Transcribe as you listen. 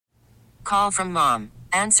Call from mom.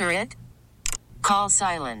 Answer it. Call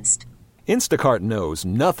silenced. Instacart knows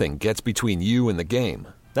nothing gets between you and the game.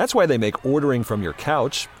 That's why they make ordering from your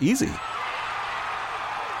couch easy.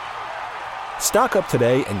 Stock up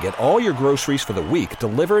today and get all your groceries for the week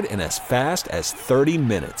delivered in as fast as 30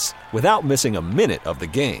 minutes without missing a minute of the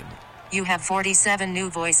game. You have 47 new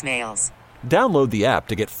voicemails. Download the app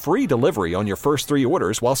to get free delivery on your first 3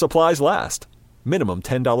 orders while supplies last. Minimum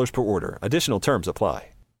 $10 per order. Additional terms apply.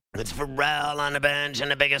 It's Pharrell on the bench in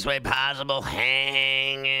the biggest way possible,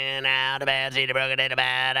 hanging out a bad seed, a broken date, a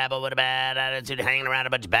bad apple with a bad attitude, hanging around a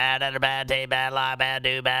bunch of bad at a bad day, bad lie, bad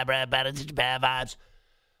do, bad breath, bad attitude, bad vibes.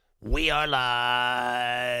 We are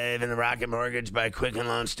live in the Rocket Mortgage by Quicken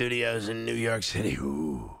Loan Studios in New York City.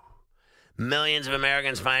 Ooh. Millions of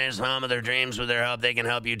Americans finance the home of their dreams. With their help, they can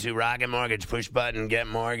help you too. Rocket Mortgage, push button, get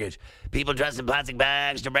mortgage. People dressed in plastic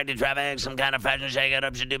bags, directed traffic, some kind of fashion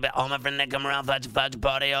shake-up should do. All my friends that come around, fudge,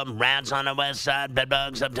 party up. Rats on the west side,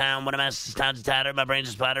 bedbugs uptown. What a mess, this town's tattered. My brains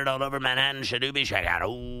are splattered all over Manhattan. Shadooby, shake out.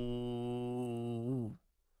 Ooh.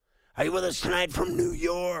 Are you with us tonight from New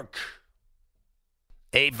York?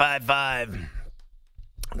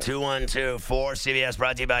 855-212-4CBS,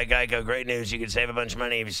 brought to you by Geico. Great news. You can save a bunch of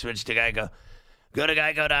money if you switch to Geico. Go to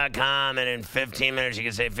geico.com, and in 15 minutes, you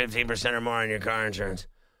can save 15% or more on your car insurance.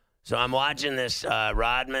 So I'm watching this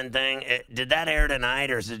Rodman thing. Did that air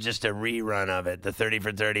tonight, or is it just a rerun of it, the 30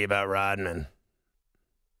 for 30 about Rodman?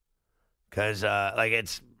 Because,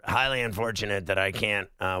 it's highly unfortunate that I can't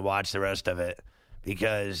watch the rest of it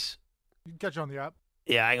because... You can catch it on the app.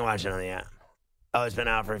 Yeah, I can watch it on the app. Oh, it's been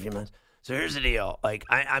out for a few months. So here's the deal.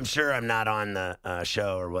 I'm sure I'm not on the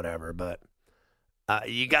show or whatever, but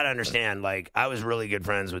you got to understand, I was really good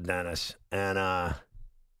friends with Dennis, and I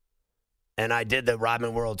did the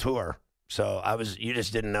Rodman World Tour. So you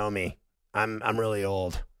just didn't know me. I'm really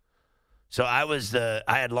old. So I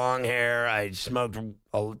had long hair. I smoked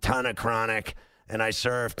a ton of chronic, and I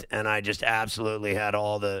surfed, and I just absolutely had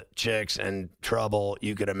all the chicks and trouble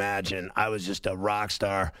you could imagine. I was just a rock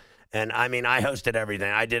star. And, I hosted everything.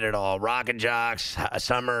 I did it all. Rocket Jocks,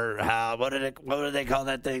 Summer House. What did they call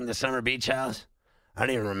that thing? The Summer Beach House? I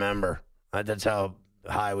don't even remember. That's how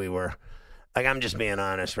high we were. I'm just being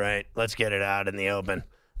honest, right? Let's get it out in the open.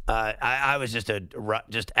 I was just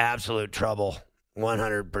absolute trouble,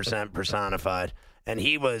 100% personified. And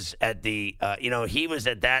he was at he was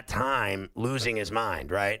at that time losing his mind,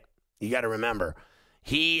 right? You got to remember.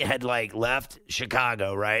 He had left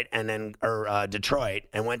Chicago, right, and then Detroit,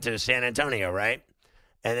 and went to San Antonio, right,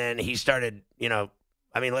 and then he started,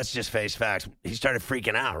 let's just face facts. He started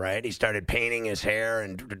freaking out, right? He started painting his hair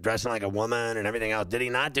and dressing like a woman and everything else. Did he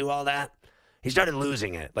not do all that? He started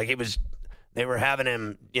losing it. They were having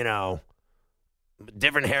him,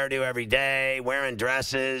 different hairdo every day, wearing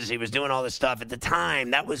dresses. He was doing all this stuff at the time.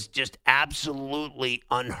 That was just absolutely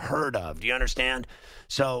unheard of. Do you understand?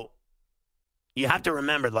 So. You have to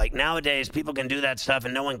remember, nowadays, people can do that stuff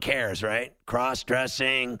and no one cares, right?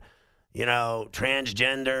 Cross-dressing,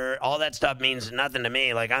 transgender, all that stuff means nothing to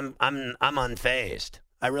me. I'm unfazed.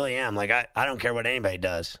 I really am. I don't care what anybody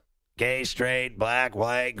does. Gay, straight, black,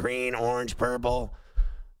 white, green, orange, purple,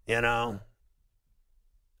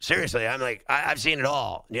 Seriously, I've seen it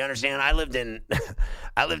all. Do you understand? I lived in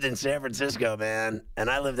San Francisco, man, and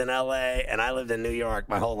I lived in L.A., and I lived in New York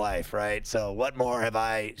my whole life, right? So what more have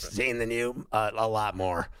I seen than you? A lot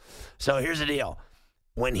more. So here's the deal.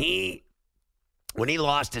 When he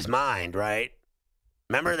lost his mind, right,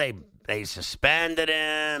 remember they suspended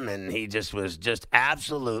him, and he was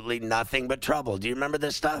absolutely nothing but trouble. Do you remember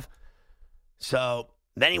this stuff? So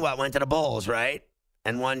then he went to the Bulls, right?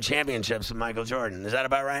 And won championships with Michael Jordan. Is that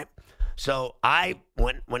about right? So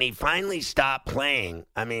when he finally stopped playing,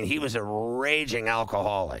 he was a raging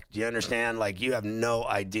alcoholic. Do you understand? You have no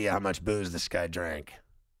idea how much booze this guy drank.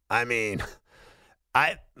 Mafia,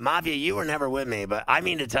 you were never with me, but I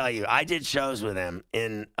mean to tell you, I did shows with him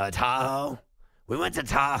in Tahoe. We went to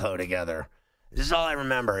Tahoe together. This is all I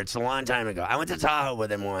remember. It's a long time ago. I went to Tahoe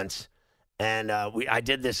with him once, and I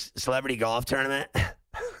did this celebrity golf tournament.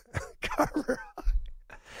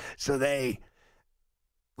 So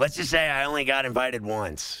let's just say I only got invited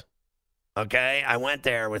once. Okay, I went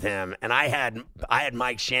there with him, and I had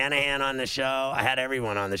Mike Shanahan on the show. I had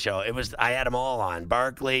everyone on the show. I had them all on.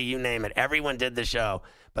 Barkley, you name it. Everyone did the show,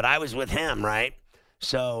 but I was with him, right?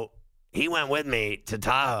 So he went with me to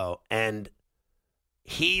Tahoe, and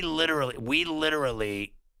we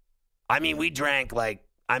drank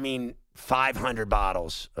 500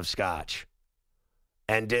 bottles of scotch.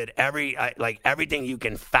 And did everything you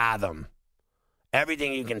can fathom.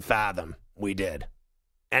 Everything you can fathom, we did.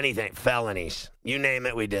 Anything, felonies, you name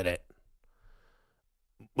it, we did it.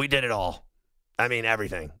 we did it all. I mean,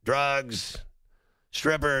 everything. Drugs,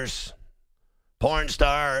 strippers, porn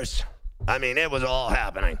stars. I mean, it was all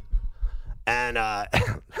happening. And I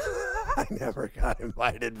never got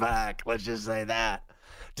invited back. Let's just say that.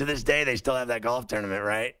 To this day, they still have that golf tournament,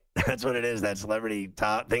 right? That's what it is, that celebrity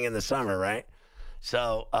top thing in the summer, right?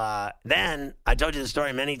 So then, I told you the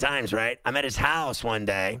story many times, right? I'm at his house one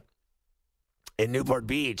day in Newport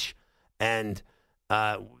Beach, and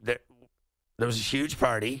there was a huge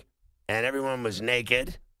party, and everyone was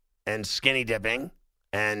naked and skinny dipping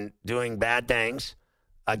and doing bad things.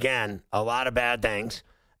 Again, a lot of bad things.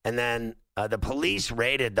 And then the police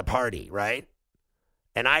raided the party, right?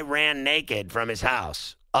 And I ran naked from his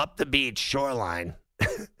house up the beach shoreline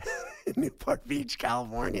in Newport Beach,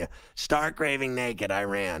 California. Stark raving naked, I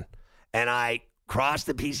ran. And I crossed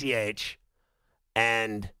the PCH,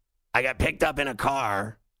 and I got picked up in a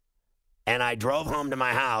car, and I drove home to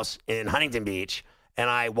my house in Huntington Beach, and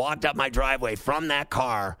I walked up my driveway from that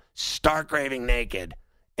car, stark raving naked,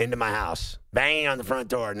 into my house, banging on the front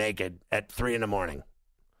door naked at 3 a.m.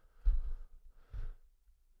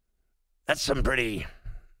 That's some pretty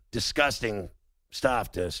disgusting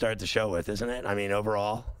stuff to start the show with, isn't it? I mean,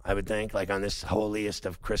 overall, I would think, like on this holiest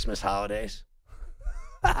of Christmas holidays.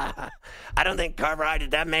 I don't think Carver High,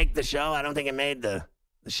 did that make the show? I don't think it made the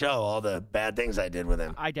show, all the bad things I did with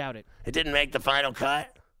him. I doubt it. It didn't make the final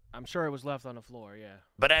cut? I'm sure it was left on the floor, yeah.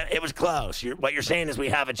 But it was close. What you're saying is we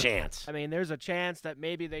have a chance. I mean, there's a chance that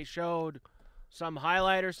maybe they showed some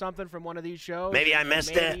highlight or something from one of these shows. Maybe I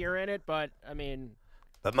missed it. Maybe you're in it, but, I mean...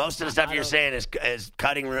 But most of the stuff you're saying is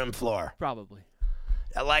cutting room floor. Probably.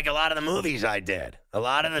 Like a lot of the movies I did. A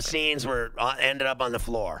lot of the scenes ended up on the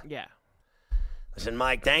floor. Yeah. Listen,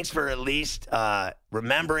 Mike, thanks for at least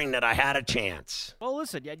remembering that I had a chance. Well,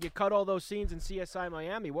 listen, you cut all those scenes in CSI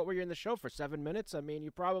Miami. What were you in the show for, 7 minutes? I mean,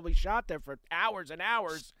 you probably shot there for hours and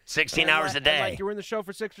hours. 16 hours a day. Like you were in the show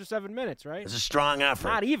for 6 or 7 minutes, right? It was a strong effort.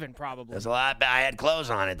 Not even, probably. There's a lot. I had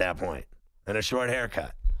clothes on at that point and a short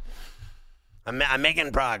haircut. I'm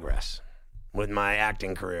making progress with my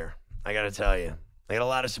acting career. I got to tell you, I got a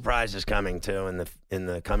lot of surprises coming too in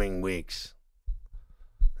the coming weeks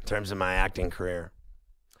in terms of my acting career.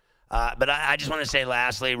 But I just want to say,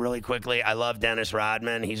 lastly, really quickly, I love Dennis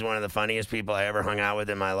Rodman. He's one of the funniest people I ever hung out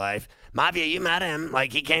with in my life. Mafia, you met him.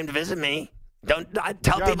 Like, he came to visit me. Tell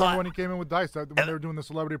people. I remember when he came in with Dice, when they were doing the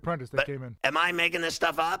Celebrity Apprentice, they came in. Am I making this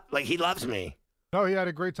stuff up? Like, he loves me. No, he had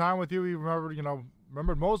a great time with you. He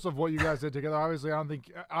remembered most of what you guys did together. Obviously, I don't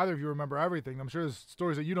think either of you remember everything. I'm sure there's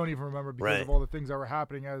stories that you don't even remember because of all the things that were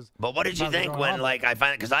happening as. But what did you think when, like, I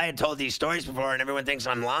find, because I had told these stories before and everyone thinks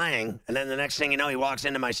I'm lying, and then the next thing you know, he walks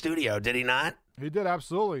into my studio. Did he not? He did,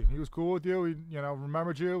 absolutely. He was cool with you. He,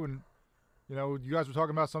 remembered you, and you guys were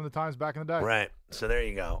talking about some of the times back in the day. Right. So there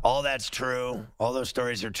you go. All that's true. All those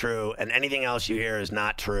stories are true, and anything else you hear is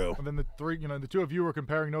not true. And then the two of you were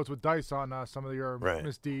comparing notes with Dice on some of your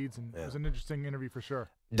misdeeds, and it was an interesting interview for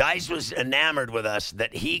sure. Dice was enamored with us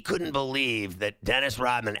that he couldn't believe that Dennis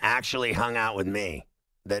Rodman actually hung out with me,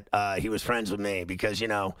 that he was friends with me, because,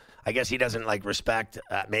 I guess he doesn't, respect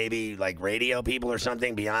maybe, radio people or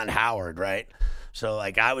something beyond Howard, right? So,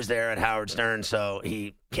 I was there at Howard Stern, so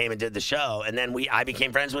he came and did the show, and then I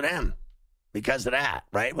became friends with him because of that,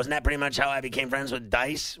 right? Wasn't that pretty much how I became friends with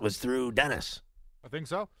Dice, was through Dennis? I think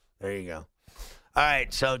so. There you go. All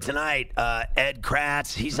right, so tonight, Ed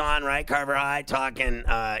Kratz, he's on, right, Carver High, talking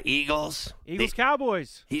Eagles.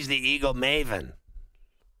 Cowboys. He's the Eagle maven.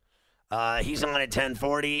 He's on at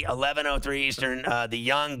 10:40, 11:03 Eastern. The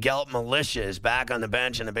young Gelt militia is back on the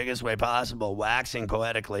bench in the biggest way possible, waxing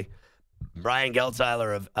poetically. Brian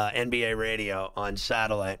Geltzeiler of NBA Radio on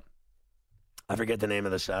satellite. I forget the name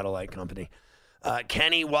of the satellite company.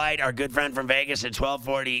 Kenny White, our good friend from Vegas, at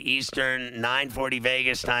 12:40 Eastern, 9:40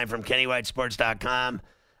 Vegas time from KennyWhiteSports.com.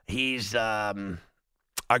 He's our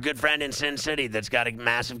good friend in Sin City that's got a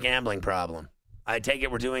massive gambling problem. I take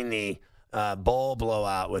it we're doing the bowl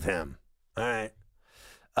blowout with him. All right.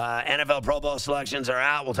 NFL Pro Bowl selections are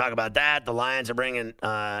out. We'll talk about that. The Lions are bringing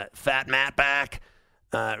Fat Matt back.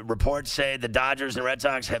 Reports say the Dodgers and Red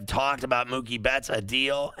Sox have talked about Mookie Betts, a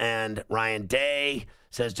deal, and Ryan Day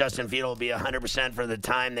says Justin Field will be 100% for the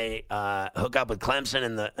time they hook up with Clemson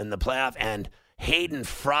in the playoff. And Hayden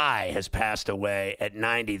Fry has passed away at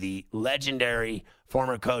 90, the legendary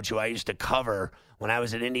former coach who I used to cover when I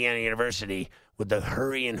was at Indiana University with the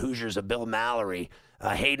Hurricane Hoosiers of Bill Mallory.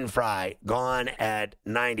 Hayden Fry, gone at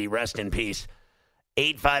 90. Rest in peace.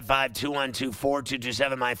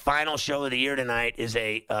 855-212-4227. My final show of the year tonight is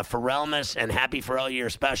a Pharrellmas and Happy Pharrell Year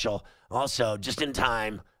special. Also, just in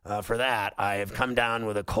time for that, I have come down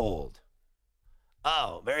with a cold.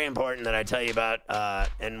 Oh, very important that I tell you about.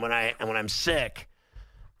 And when I'm sick,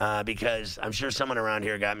 because I'm sure someone around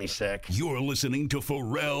here got me sick. You're listening to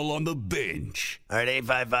Pharrell on the Bench. All right,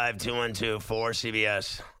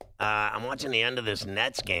 855-212-4CBS. I'm watching the end of this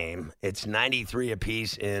Nets game. It's 93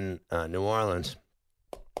 apiece in New Orleans.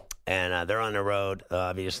 And they're on the road,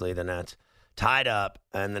 obviously, the Nets. Tied up,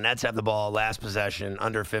 and the Nets have the ball, last possession,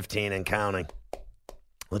 under 15 and counting.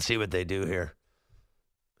 Let's see what they do here.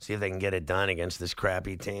 See if they can get it done against this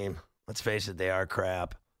crappy team. Let's face it, they are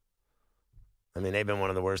crap. I mean, they've been one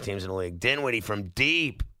of the worst teams in the league. Dinwiddie from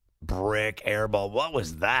deep, brick, air ball. What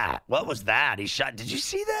was that? He shot. Did you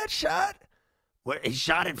see that shot? He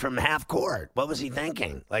shot it from half court. What was he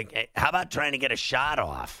thinking? Like, how about trying to get a shot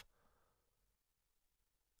off?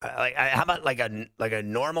 How about like a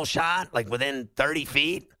normal shot, like within 30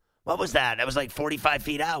 feet? What was that? That was like 45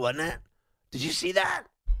 feet out, wasn't it? Did you see that?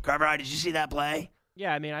 Carver, did you see that play?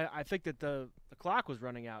 Yeah, I mean, I think that the clock was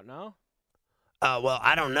running out, no? Well,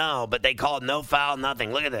 I don't know, but they called no foul,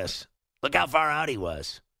 nothing. Look at this. Look how far out he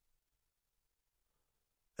was.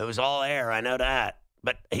 It was all air, I know that.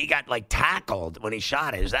 But he got, like, tackled when he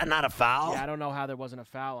shot it. Is that not a foul? Yeah, I don't know how there wasn't a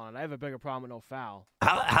foul on it. I have a bigger problem with no foul.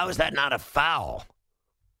 How is that not a foul?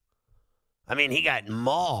 I mean, he got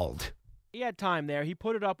mauled. He had time there. He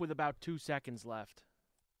put it up with about 2 seconds left.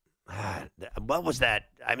 What was that?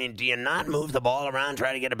 I mean, do you not move the ball around,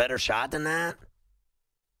 try to get a better shot than that?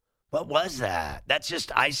 What was that? That's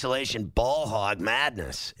just isolation ball hog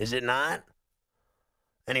madness, is it not?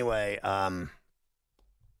 Anyway,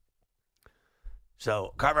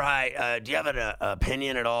 so Carver High, do you have an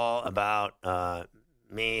opinion at all about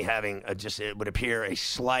me having it would appear a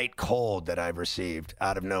slight cold that I've received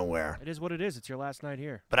out of nowhere? It is what it is. It's your last night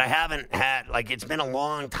here. But I haven't had, it's been a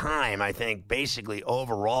long time, I think, basically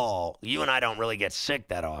overall. You and I don't really get sick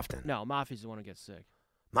that often. No, Mafia's the one who gets sick.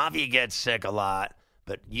 Mafia gets sick a lot.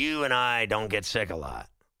 But you and I don't get sick a lot.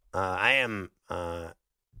 I'm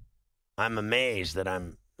amazed that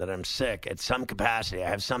I'm sick at some capacity. I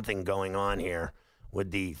have something going on here with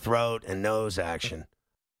the throat and nose action.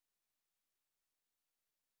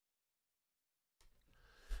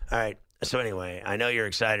 All right. So anyway, I know you're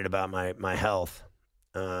excited about my health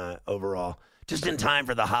overall. Just in time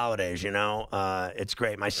for the holidays, it's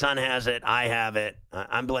great. My son has it. I have it.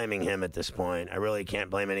 I'm blaming him at this point. I really can't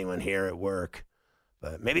blame anyone here at work.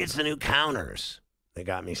 But maybe it's the new counters that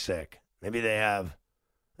got me sick. Maybe they have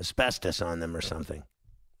asbestos on them or something.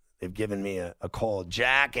 They've given me a cold.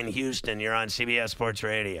 Jack in Houston, you're on CBS Sports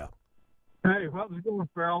Radio. Hey, how's it going,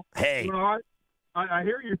 Farrell? Hey. I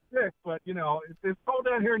hear you're sick, but, it's cold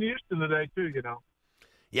down here in Houston today, too,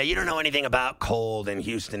 Yeah, you don't know anything about cold in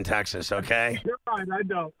Houston, Texas, okay? You're fine. I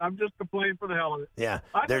don't. I'm just complaining for the hell of it. Yeah,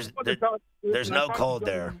 there's no cold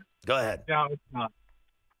there. Go ahead. No, it's not.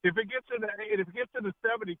 If it gets in the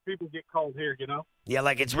 70s, people get cold here, Yeah,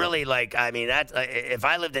 it's really if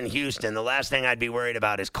I lived in Houston, the last thing I'd be worried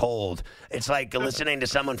about is cold. It's like listening to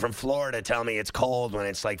someone from Florida tell me it's cold when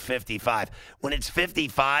it's 55. When it's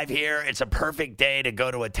 55 here, it's a perfect day to go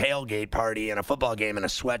to a tailgate party and a football game in a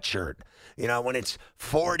sweatshirt. When it's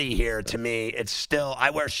 40 here, to me, it's still, I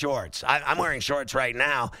wear shorts. I'm wearing shorts right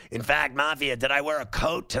now. In fact, Mafia, did I wear a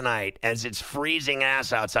coat tonight as it's freezing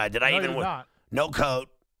ass outside? Did I even wear? No coat.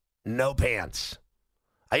 No pants.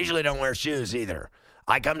 I usually don't wear shoes either.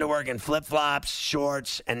 I come to work in flip-flops,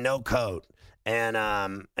 shorts, and no coat. And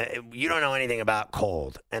you don't know anything about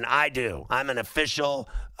cold. And I do. I'm an official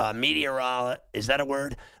meteorologist. Is that a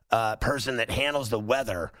word? Person that handles the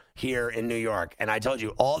weather here in New York. And I told you,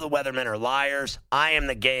 all the weathermen are liars. I am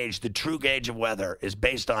the gauge. The true gauge of weather is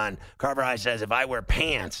based on, Carver High says, if I wear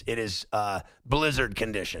pants, it is blizzard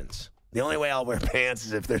conditions. The only way I'll wear pants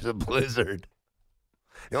is if there's a blizzard.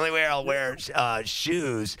 The only way I'll wear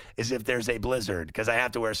shoes is if there's a blizzard because I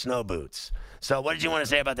have to wear snow boots. So what did you want to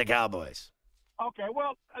say about the Cowboys? Okay,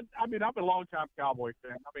 well, I'm a long-time Cowboy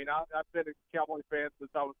fan. I've been a Cowboy fan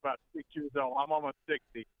since I was about 6 years old. I'm almost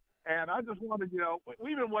 60. And I just wanted,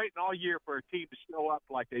 we've been waiting all year for a team to show up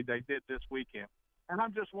like they did this weekend. And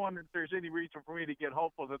I'm just wondering if there's any reason for me to get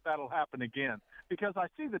hopeful that that'll happen again. Because I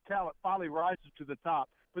see the talent finally rises to the top,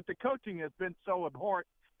 but the coaching has been so abhorrent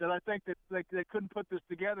that I think that they couldn't put this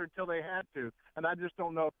together until they had to. And I just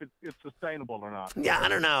don't know if it's sustainable or not. Yeah, I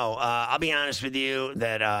don't know. I'll be honest with you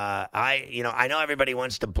that I know everybody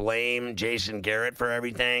wants to blame Jason Garrett for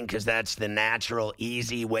everything because that's the natural,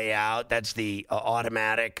 easy way out. That's the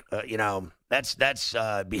automatic, that's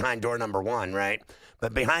behind door number one, right?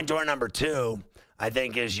 But behind door number two, I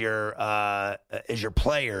think is your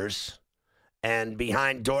players. And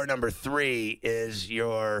behind door number three is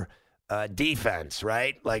your defense,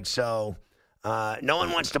 right? No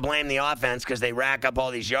one wants to blame the offense because they rack up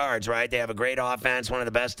all these yards, right? They have a great offense, one of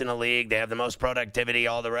the best in the league. They have the most productivity,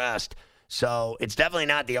 all the rest. So it's definitely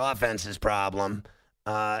not the offense's problem.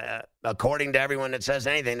 According to everyone that says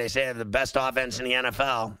anything, they say they have the best offense in the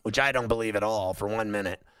NFL, which I don't believe at all for 1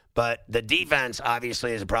 minute. But the defense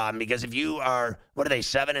obviously is a problem because if you are,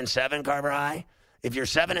 7-7, Carver High? If you're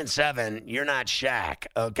 7-7, you're not Shaq,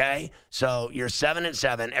 okay? So you're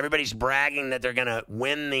 7-7. Everybody's bragging that they're going to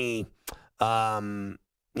win the win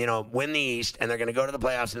the East, and they're going to go to the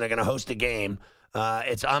playoffs, and they're going to host a game.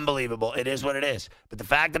 It's unbelievable. It is what it is. But the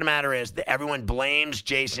fact of the matter is that everyone blames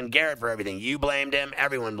Jason Garrett for everything. You blamed him.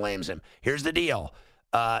 Everyone blames him. Here's the deal.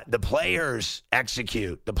 The players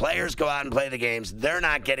execute. The players go out and play the games. They're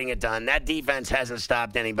not getting it done. That defense hasn't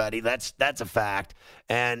stopped anybody. That's a fact.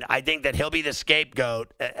 And I think that he'll be the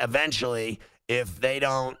scapegoat eventually if they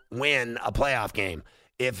don't win a playoff game.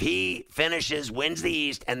 If he wins the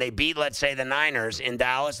East, and they beat, let's say, the Niners in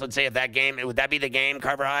Dallas, let's say if that game, would that be the game,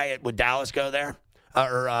 Carver High? Would Dallas go there?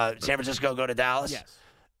 Or San Francisco go to Dallas? Yes.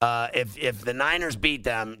 If the Niners beat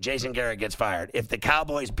them, Jason Garrett gets fired. If the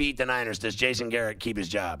Cowboys beat the Niners, does Jason Garrett keep his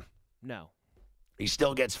job? No. He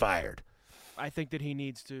still gets fired. I think that he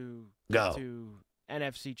needs to go to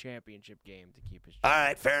NFC Championship game to keep his job. All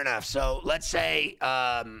right, fair enough. So let's say,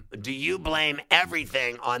 do you blame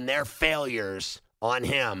everything on their failures on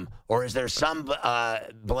him, or is there some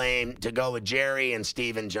blame to go with Jerry and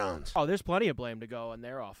Stephen Jones? Oh, there's plenty of blame to go in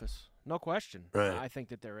their office. No question. Right. I think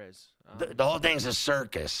that there is. The whole thing's a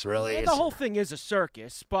circus, really. The whole thing is a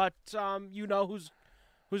circus, but you know who's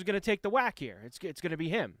going to take the whack here. It's going to be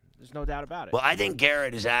him. There's no doubt about it. Well, I think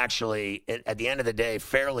Garrett is actually, at the end of the day,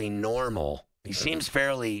 fairly normal. He seems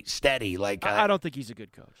fairly steady. I don't think he's a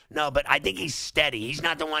good coach. No, but I think he's steady. He's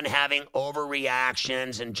not the one having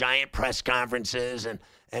overreactions and giant press conferences and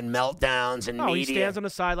meltdowns and media. He stands on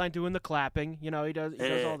the sideline doing the clapping. He does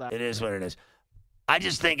all that. It is what it is. I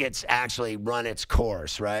just think it's actually run its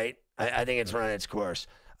course, right? I think it's run its course.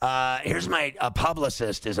 Here's my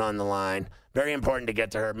publicist is on the line. Very important to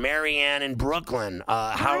get to her. Marianne in Brooklyn,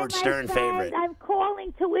 Howard Stern favorite. I'm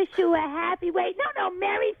calling to wish you a happy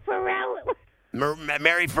Mary Farrell.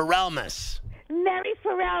 Mary Farrellmas. Mary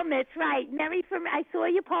Farrellmas, right. I saw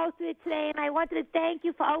you posted it today, and I wanted to thank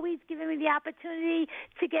you for always giving me the opportunity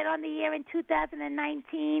to get on the air in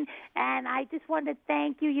 2019. And I just wanted to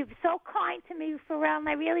thank you. You're so kind to me, Farrell, and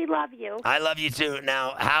I really love you. I love you, too.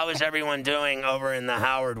 Now, how is everyone doing over in the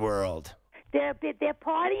Howard world? They're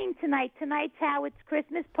partying tonight. Tonight's Howard's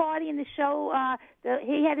Christmas party, and the show.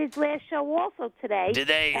 He had his last show also today. Did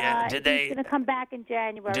they? He's going to come back in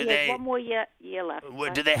January. He has one more year left.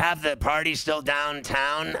 Do they have the party still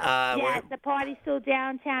downtown? Yes, the party's still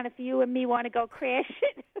downtown. If you and me want to go crash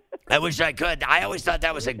it. I wish I could. I always thought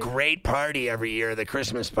that was a great party every year, the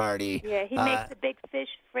Christmas party. Yeah, he makes the big fish,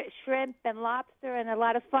 shrimp, and lobster, and a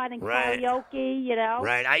lot of fun, and karaoke,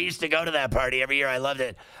 Right. I used to go to that party every year. I loved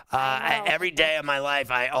it. Every day of my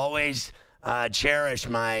life, I always cherish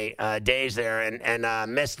my days there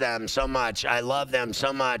and miss them so much. I love them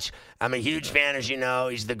so much. I'm a huge fan, as you know.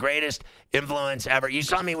 He's the greatest influence ever. You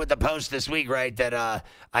saw me with the post this week, right, that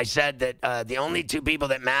I said that the only two people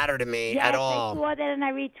that matter to me at all. Yes, I saw that and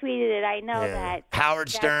I retweeted it. I know that. Howard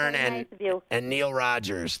Stern nice and Neil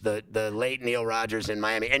Rogers, the late Neil Rogers in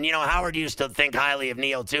Miami. And, Howard used to think highly of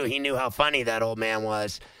Neil, too. He knew how funny that old man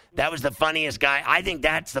was. That was the funniest guy. I think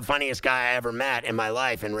that's the funniest guy I ever met in my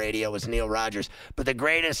life in radio was Neil Rogers. But the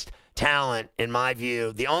greatest talent, in my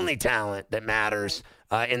view, the only talent that matters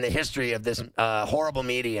in the history of this horrible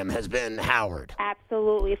medium has been Howard.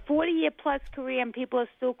 Absolutely. A 40-year-plus career, and people are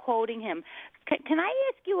still quoting him. Can I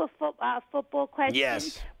ask you a football question?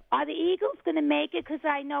 Yes. Are the Eagles going to make it? Because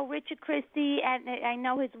I know Richard Christie and I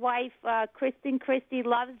know his wife, Kristen Christie,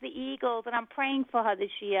 loves the Eagles, and I'm praying for her this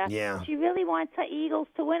year. Yeah. She really wants her Eagles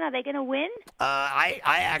to win. Are they going to win? I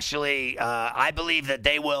actually believe that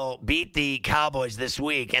they will beat the Cowboys this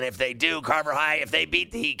week. And if they do, Carver High, if they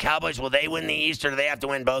beat the Cowboys, will they win the East, or do they have to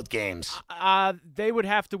win both games? They would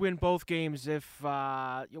have to win both games if,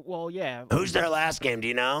 yeah. Who's their last game? Do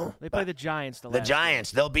you know? They play the Giants The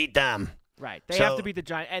Giants. They'll beat them. Right. They have to beat the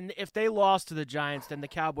Giants. And if they lost to the Giants, then the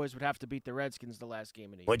Cowboys would have to beat the Redskins the last game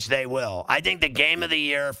of the year. Which they will. I think the game of the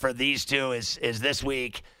year for these two is this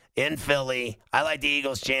week in Philly. I like the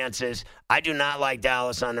Eagles' chances. I do not like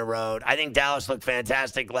Dallas on the road. I think Dallas looked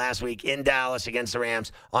fantastic last week in Dallas against the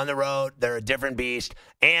Rams. On the road, they're a different beast.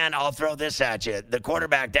 And I'll throw this at you. The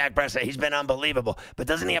quarterback, Dak Prescott, he's been unbelievable. But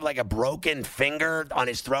doesn't he have like a broken finger on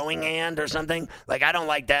his throwing hand or something? I don't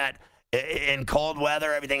like that. In cold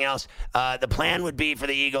weather, everything else, the plan would be for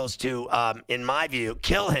the Eagles to, in my view,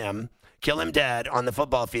 kill him, kill him dead on the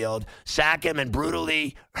football field, sack him and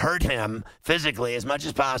brutally hurt him physically as much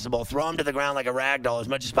as possible, throw him to the ground like a rag doll as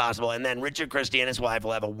much as possible, and then Richard Christie and his wife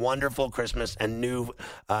will have a wonderful Christmas and New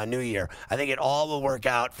Year. I think it all will work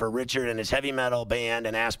out for Richard and his heavy metal band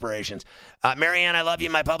and aspirations. Marianne, I love you,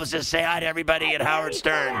 my publicist. Say hi to everybody at Howard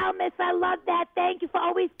Stern. Miss, I love that. Thank you for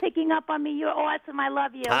always picking up on me. You're awesome. I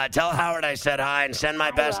love you. Tell Howard I said hi, and send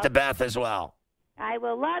my best to Beth as well. I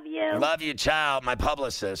will love you. Love you, child. My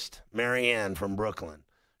publicist, Marianne from Brooklyn.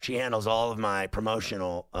 She handles all of my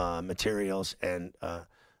promotional materials and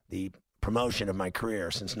the promotion of my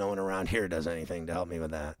career, since no one around here does anything to help me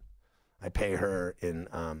with that. I pay her in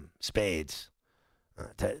spades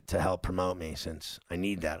to help promote me, since I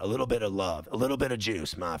need that. A little bit of love, a little bit of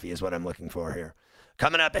juice, Mafia, is what I'm looking for here.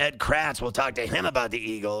 Coming up, Ed Kratz. We'll talk to him about the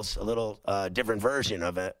Eagles, a little different version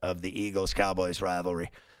of the Eagles-Cowboys rivalry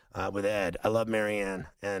with Ed. I love Marianne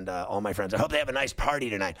and all my friends. I hope they have a nice party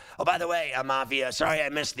tonight. Oh, by the way, Mafia, sorry I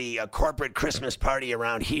missed the corporate Christmas party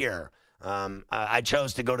around here. I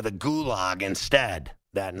chose to go to the Gulag instead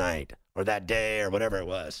that night or that day or whatever it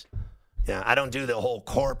was. Yeah, I don't do the whole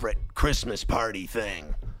corporate Christmas party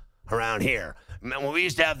thing around here. When we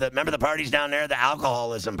used to have remember the parties down there, the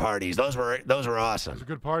alcoholism parties. Those were awesome. Those are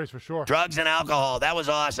good parties for sure. Drugs and alcohol, that was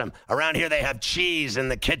awesome. Around here, they have cheese in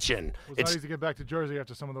the kitchen. It was nice to get back to Jersey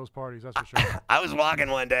after some of those parties, that's for sure. I was walking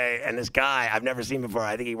one day, and this guy I've never seen before,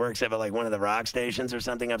 I think he works at like one of the rock stations or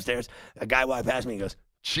something upstairs. A guy walked past me and goes,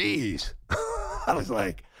 "Cheese." I was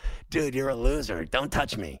like, dude, you're a loser. Don't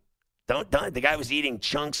touch me. Don't. The guy was eating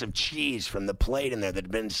chunks of cheese from the plate in there that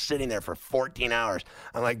had been sitting there for 14 hours.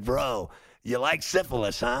 I'm like, bro, you like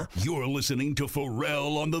syphilis, huh? You're listening to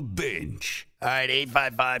Pharrell on the Bench. All right,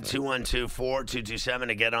 855-212-4227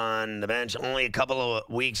 to get on the bench. Only a couple of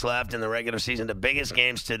weeks left in the regular season. The biggest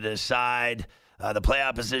games to decide. The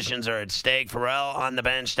playoff positions are at stake.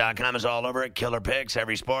 PharrellOnTheBench.com is all over it. Killer picks,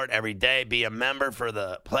 every sport, every day. Be a member for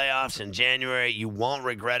the playoffs in January. You won't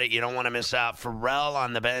regret it. You don't want to miss out.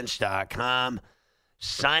 PharrellOnTheBench.com.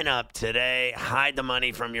 Sign up today. Hide the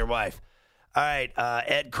money from your wife. All right,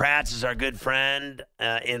 Ed Kratz is our good friend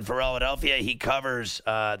in Philadelphia. He covers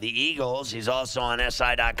the Eagles. He's also on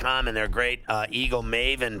SI.com and their great Eagle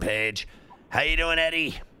Maven page. How you doing,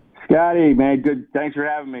 Eddie? Scotty, man, good. Thanks for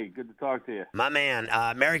having me. Good to talk to you. My man,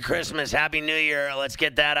 Merry Christmas, Happy New Year. Let's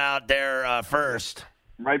get that out there first.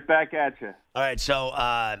 Right back at you. All right, so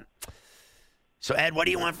Ed, what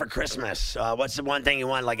do you want for Christmas? What's the one thing you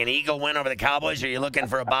want, like an Eagle win over the Cowboys, or are you looking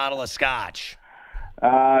for a bottle of scotch?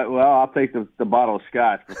 Well, I'll take the bottle of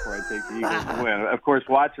scotch before I take the Eagles to win. Of course,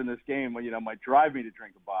 watching this game, might drive me to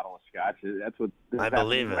drink a bottle of scotch. That's what I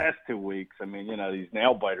believe the last 2 weeks. I mean, these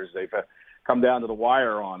nail biters, they've come down to the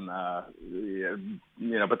wire on, but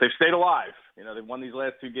they've stayed alive. They've won these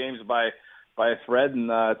last 2 games by a thread, and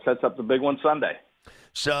it sets up the big one Sunday.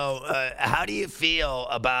 So how do you feel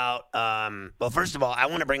about well, first of all, I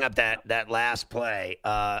want to bring up that last play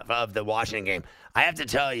of the Washington game. I have to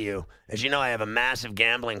tell you, as you know, I have a massive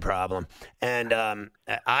gambling problem, and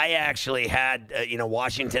I actually had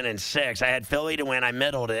Washington in 6. I had Philly to win. I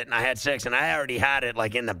middled it, and I had 6, and I already had it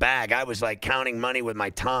like in the bag. I was like counting money with my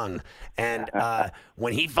tongue, and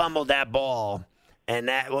when he fumbled that ball, and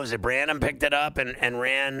that what was it? Branham picked it up and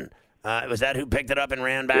ran. Was that who picked it up and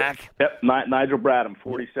ran back? Yep, Nigel Bradham,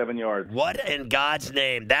 47 yards. What in God's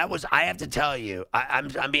name? That was, I have to tell you,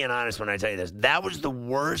 I'm being honest when I tell you this. That was the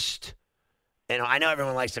worst, I know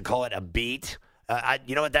everyone likes to call it a beat.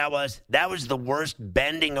 You know what that was? That was the worst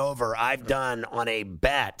bending over I've done on a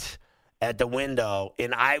bet at the window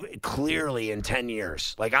clearly in 10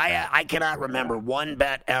 years. Like, I cannot remember one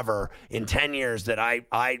bet ever in 10 years that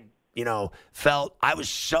I felt I was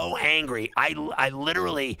so angry. I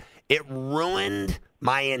literally, it ruined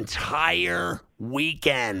my entire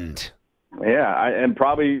weekend. Yeah, and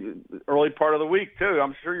probably early part of the week, too.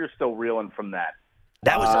 I'm sure you're still reeling from that.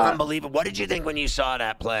 That was unbelievable. What did you think when you saw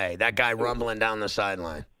that play, that guy rumbling down the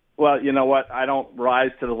sideline? Well, you know what? I don't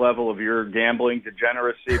rise to the level of your gambling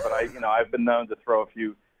degeneracy, but I've been known to throw a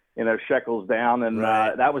few, shekels down, and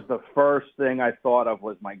right. That was the first thing I thought of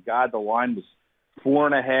was, my God, the line was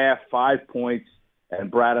 4.5, 5 points, and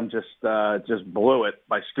Bradham just blew it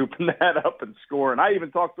by scooping that up and scoring. I even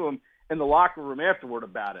talked to him in the locker room afterward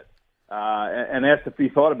about it and asked if he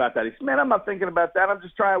thought about that. He said, "Man, I'm not thinking about that. I'm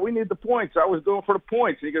just trying. We need the points. I was doing for the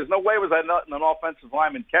points." And he goes, "No way was I letting an offensive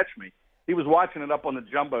lineman catch me." He was watching it up on the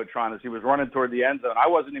Jumbotron as he was running toward the end zone. I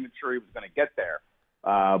wasn't even sure he was going to get there.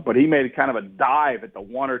 But he made kind of a dive at the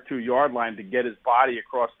 1 or 2 yard line to get his body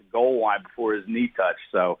across the goal line before his knee touched.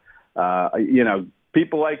 So,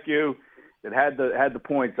 people like you that had the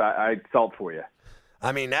points, I felt for you.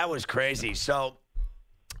 I mean, that was crazy. So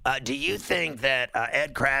Do you think that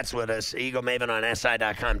Ed Kratz with us, Eagle Maven on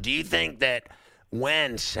SI.com, do you think that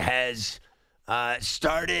Wentz has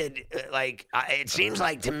started, it seems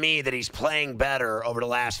like to me that he's playing better over the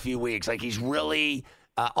last few weeks. Like he's really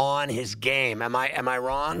on his game. Am I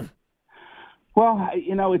wrong? Well,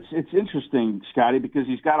 it's interesting, Scotty, because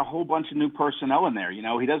he's got a whole bunch of new personnel in there.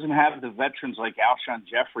 He doesn't have the veterans like Alshon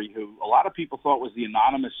Jeffrey, who a lot of people thought was the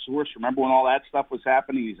anonymous source. Remember when all that stuff was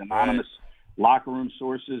happening? These anonymous locker room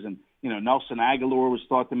sources. And, Nelson Aguilar was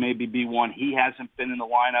thought to maybe be one. He hasn't been in the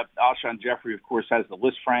lineup. Alshon Jeffrey, of course, has the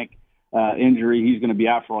Lisfranc injury. He's going to be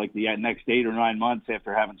out for the next 8 or 9 months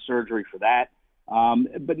after having surgery for that.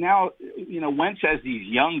 But now, Wentz has these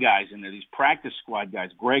young guys in there, these practice squad guys,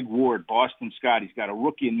 Greg Ward, Boston Scott. He's got a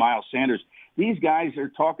rookie in Miles Sanders. These guys are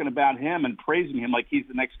talking about him and praising him like he's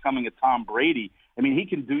the next coming of Tom Brady. I mean, he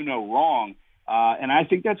can do no wrong. And I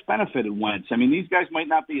think that's benefited Wentz. I mean, these guys might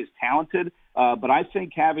not be as talented, but I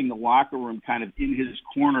think having the locker room kind of in his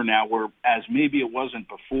corner now, whereas maybe it wasn't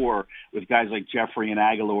before with guys like Jeffrey and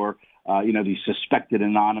Aguilar, these suspected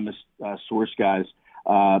anonymous source guys,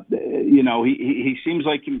 he seems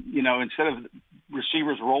like, instead of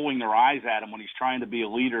receivers rolling their eyes at him when he's trying to be a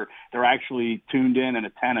leader, they're actually tuned in and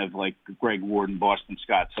attentive like Greg Ward and Boston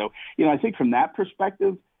Scott. So, I think from that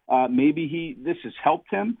perspective, maybe this has helped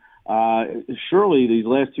him. Surely these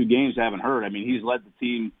last 2 games haven't hurt. I mean, he's led the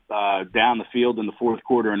team down the field in the fourth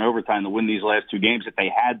quarter and overtime to win these last 2 games that they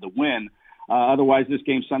had to win. Otherwise, this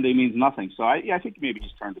game Sunday means nothing. So I think maybe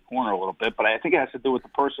he's turned the corner a little bit, but I think it has to do with the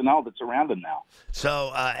personnel that's around him now.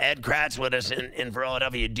 So Ed Kratz with us in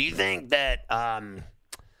Philadelphia. Do you think that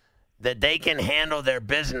that they can handle their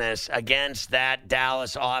business against that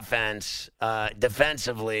Dallas offense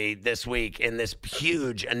defensively this week in this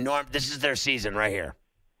huge, enormous – this is their season right here?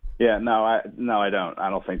 Yeah, no, I don't. I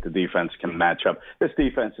don't think the defense can match up. This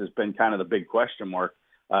defense has been kind of the big question mark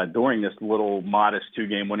during this little modest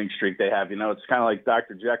 2-game winning streak they have. It's kind of like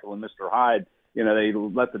Dr. Jekyll and Mr. Hyde. They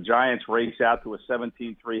let the Giants race out to a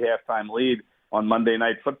 17-3 halftime lead on Monday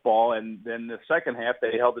Night Football, and then the second half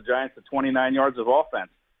they held the Giants to 29 yards of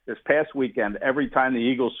offense. This past weekend, every time the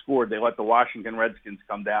Eagles scored, they let the Washington Redskins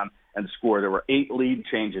come down and score. There were 8 lead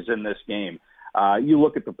changes in this game. You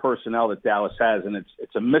look at the personnel that Dallas has, and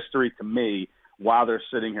it's a mystery to me why they're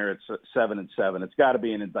sitting here at 7-7. It's got to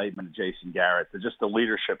be an indictment of Jason Garrett. Just the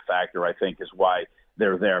leadership factor, I think, is why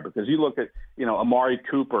they're there. Because you look at, Amari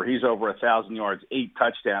Cooper, he's over 1,000 yards, 8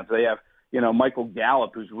 touchdowns. They have, Michael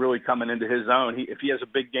Gallup, who's really coming into his own. If he has a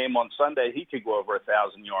big game on Sunday, he could go over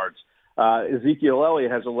 1,000 yards. Ezekiel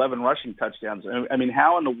Elliott has 11 rushing touchdowns. I mean,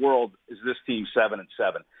 how in the world is this team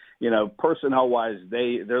 7-7? Personnel-wise,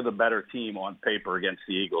 they're the better team on paper against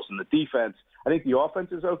the Eagles. And the defense, I think the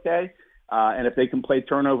offense is okay. And if they can play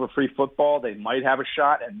turnover-free football, they might have a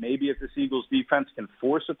shot. And maybe if this Eagles defense can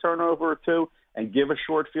force a turnover or 2 and give a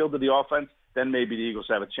short field to the offense, then maybe the Eagles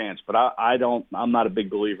have a chance. But I'm not a big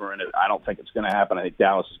believer in it. I don't think it's going to happen. I think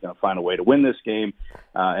Dallas is going to find a way to win this game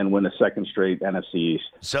and win the second straight NFC East.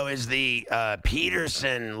 So is the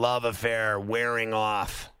Peterson love affair wearing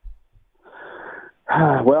off?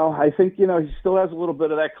 Well, I think, he still has a little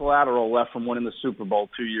bit of that collateral left from winning the Super Bowl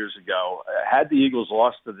 2 years ago. Had the Eagles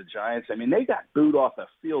lost to the Giants, I mean, they got booed off the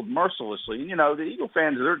field mercilessly. And, the Eagle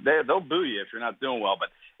fans, they'll boo you if you're not doing well. But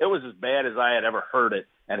it was as bad as I had ever heard it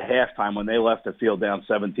at halftime when they left the field down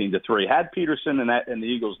 17-3. Had Peterson and the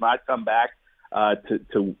Eagles not come back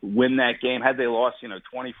to win that game, had they lost,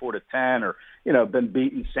 24-10 or, been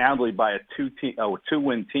beaten soundly by a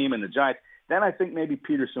 2-win team in the Giants, then I think maybe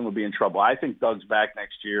Peterson would be in trouble. I think Doug's back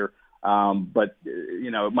next year, but,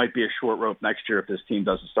 it might be a short rope next year if this team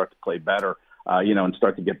doesn't start to play better, and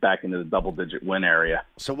start to get back into the double-digit win area.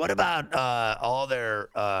 So what about all their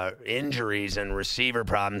injuries and receiver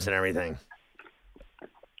problems and everything?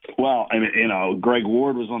 Well, I mean, Greg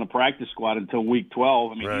Ward was on the practice squad until week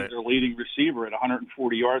 12. I mean, He's their leading receiver at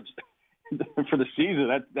 140 yards for the season.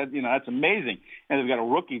 That's amazing. And they've got a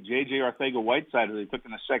rookie, J.J. Arcega-Whiteside, who they took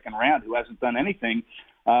in the second round, who hasn't done anything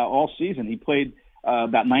all season. He played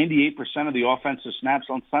about 98% of the offensive snaps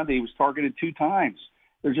on Sunday. He was targeted 2 times.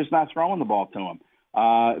 They're just not throwing the ball to him.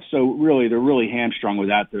 So really, they're really hamstrung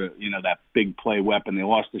without that big play weapon. They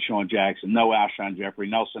lost Deshaun Jackson, no Alshon Jeffrey,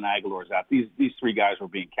 Nelson Aguilar is out. These 3 guys were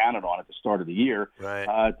being counted on at the start of the year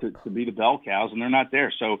to be the bell cows, and they're not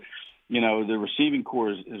there. So, the receiving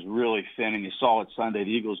core is really thin, and you saw it Sunday.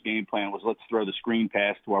 The Eagles' game plan was let's throw the screen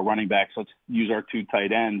pass to our running backs. Let's use our 2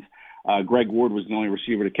 tight ends. Greg Ward was the only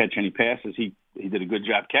receiver to catch any passes. He did a good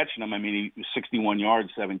job catching them. I mean, he was 61 yards,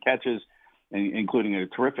 7 catches, including a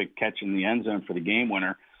terrific catch in the end zone for the game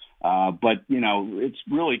winner. But, it's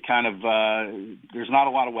really kind of there's not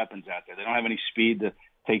a lot of weapons out there. They don't have any speed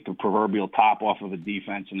take the proverbial top off of a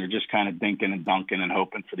defense, and they're just kind of dinking and dunking and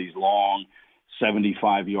hoping for these long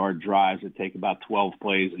 75-yard drives that take about 12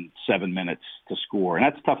 plays and 7 minutes to score, and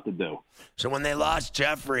that's tough to do. So when they lost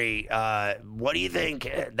Jeffrey, what do you think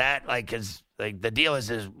that is? Like the deal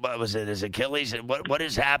is what was it? His Achilles? What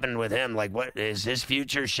has happened with him? Like, what is his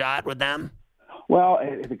future shot with them? Well,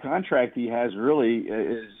 the contract he has really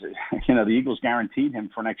is, the Eagles guaranteed him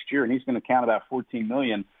for next year, and he's going to count about $14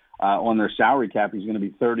 million on their salary cap. He's going to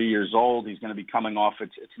be 30 years old. He's going to be coming off.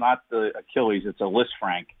 It's not the Achilles. It's a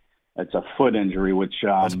Lisfranc. It's a foot injury, which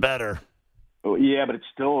that's better. Yeah, but it's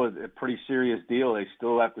still a pretty serious deal. They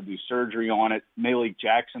still have to do surgery on it. Malik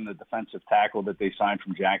Jackson, the defensive tackle that they signed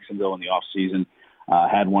from Jacksonville in the offseason,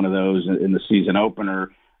 had one of those in the season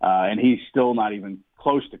opener, and he's still not even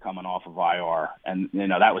close to coming off of IR. And,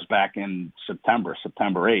 that was back in September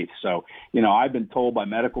 8th. So, I've been told by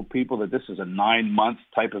medical people that this is a 9-month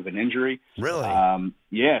type of an injury. Really?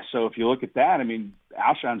 Yeah, so if you look at that,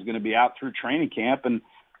 Alshon's going to be out through training camp, and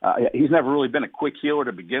he's never really been a quick healer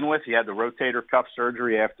to begin with. He had the rotator cuff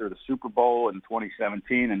surgery after the Super Bowl in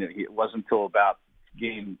 2017, and it wasn't until about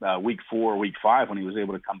week 4 or week 5 when he was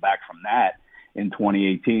able to come back from that in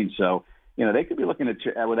 2018. So, they could be looking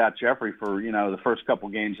at without Jeffrey for, the first couple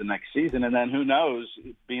games of next season. And then who knows,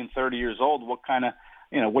 being 30 years old, what kind of,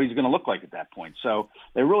 what he's going to look like at that point. So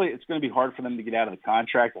it's going to be hard for them to get out of the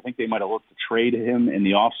contract. I think they might have looked to trade him in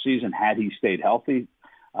the offseason had he stayed healthy.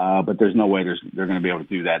 But there's no way they're going to be able to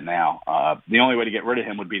do that now. The only way to get rid of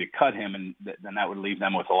him would be to cut him, and then that would leave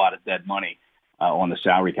them with a lot of dead money on the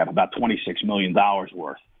salary cap, about $26 million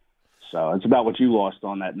worth. So it's about what you lost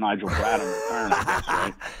on that Nigel Bradham return, I guess,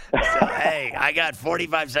 right? So, hey, I got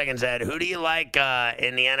 45 seconds, Ed. Who do you like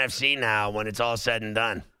in the NFC now when it's all said and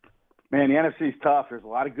done? Man, the NFC's tough. There's a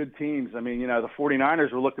lot of good teams. The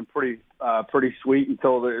 49ers were looking pretty sweet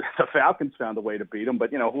until the Falcons found a way to beat them.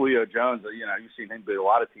 But, Julio Jones, you've seen him beat a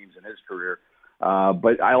lot of teams in his career.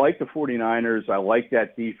 But I like the 49ers. I like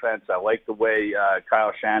that defense. I like the way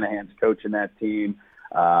Kyle Shanahan's coaching that team.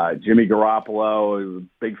 Jimmy Garoppolo,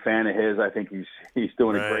 big fan of his. I think he's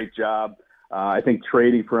doing a great job. I think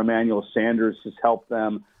trading for Emmanuel Sanders has helped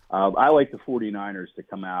them. I like the 49ers to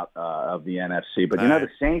come out of the NFC. But, the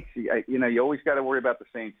Saints, you always got to worry about the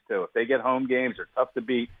Saints, too. If they get home games, they're tough to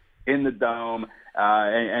beat in the Dome.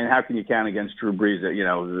 And how can you count against Drew Brees,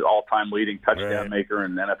 the all-time leading touchdown maker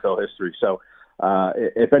in NFL history? So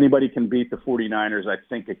if anybody can beat the 49ers, I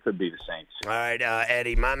think it could be the Saints. All right,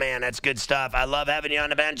 Eddie, my man, that's good stuff. I love having you on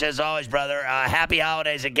the bench as always, brother. Happy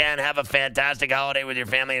holidays again. Have a fantastic holiday with your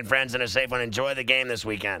family and friends and a safe one. Enjoy the game this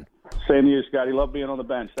weekend. Same to you, Scotty. Love being on the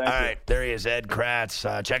bench. Thank you. All right, there he is, Ed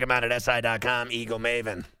Kratz. Check him out at SI.com, Eagle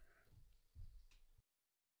Maven.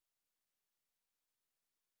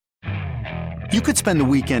 You could spend the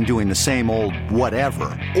weekend doing the same old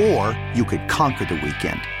whatever, or you could conquer the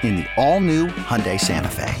weekend in the all-new Hyundai Santa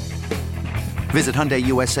Fe. Visit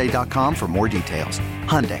HyundaiUSA.com for more details.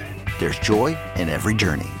 Hyundai, there's joy in every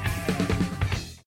journey.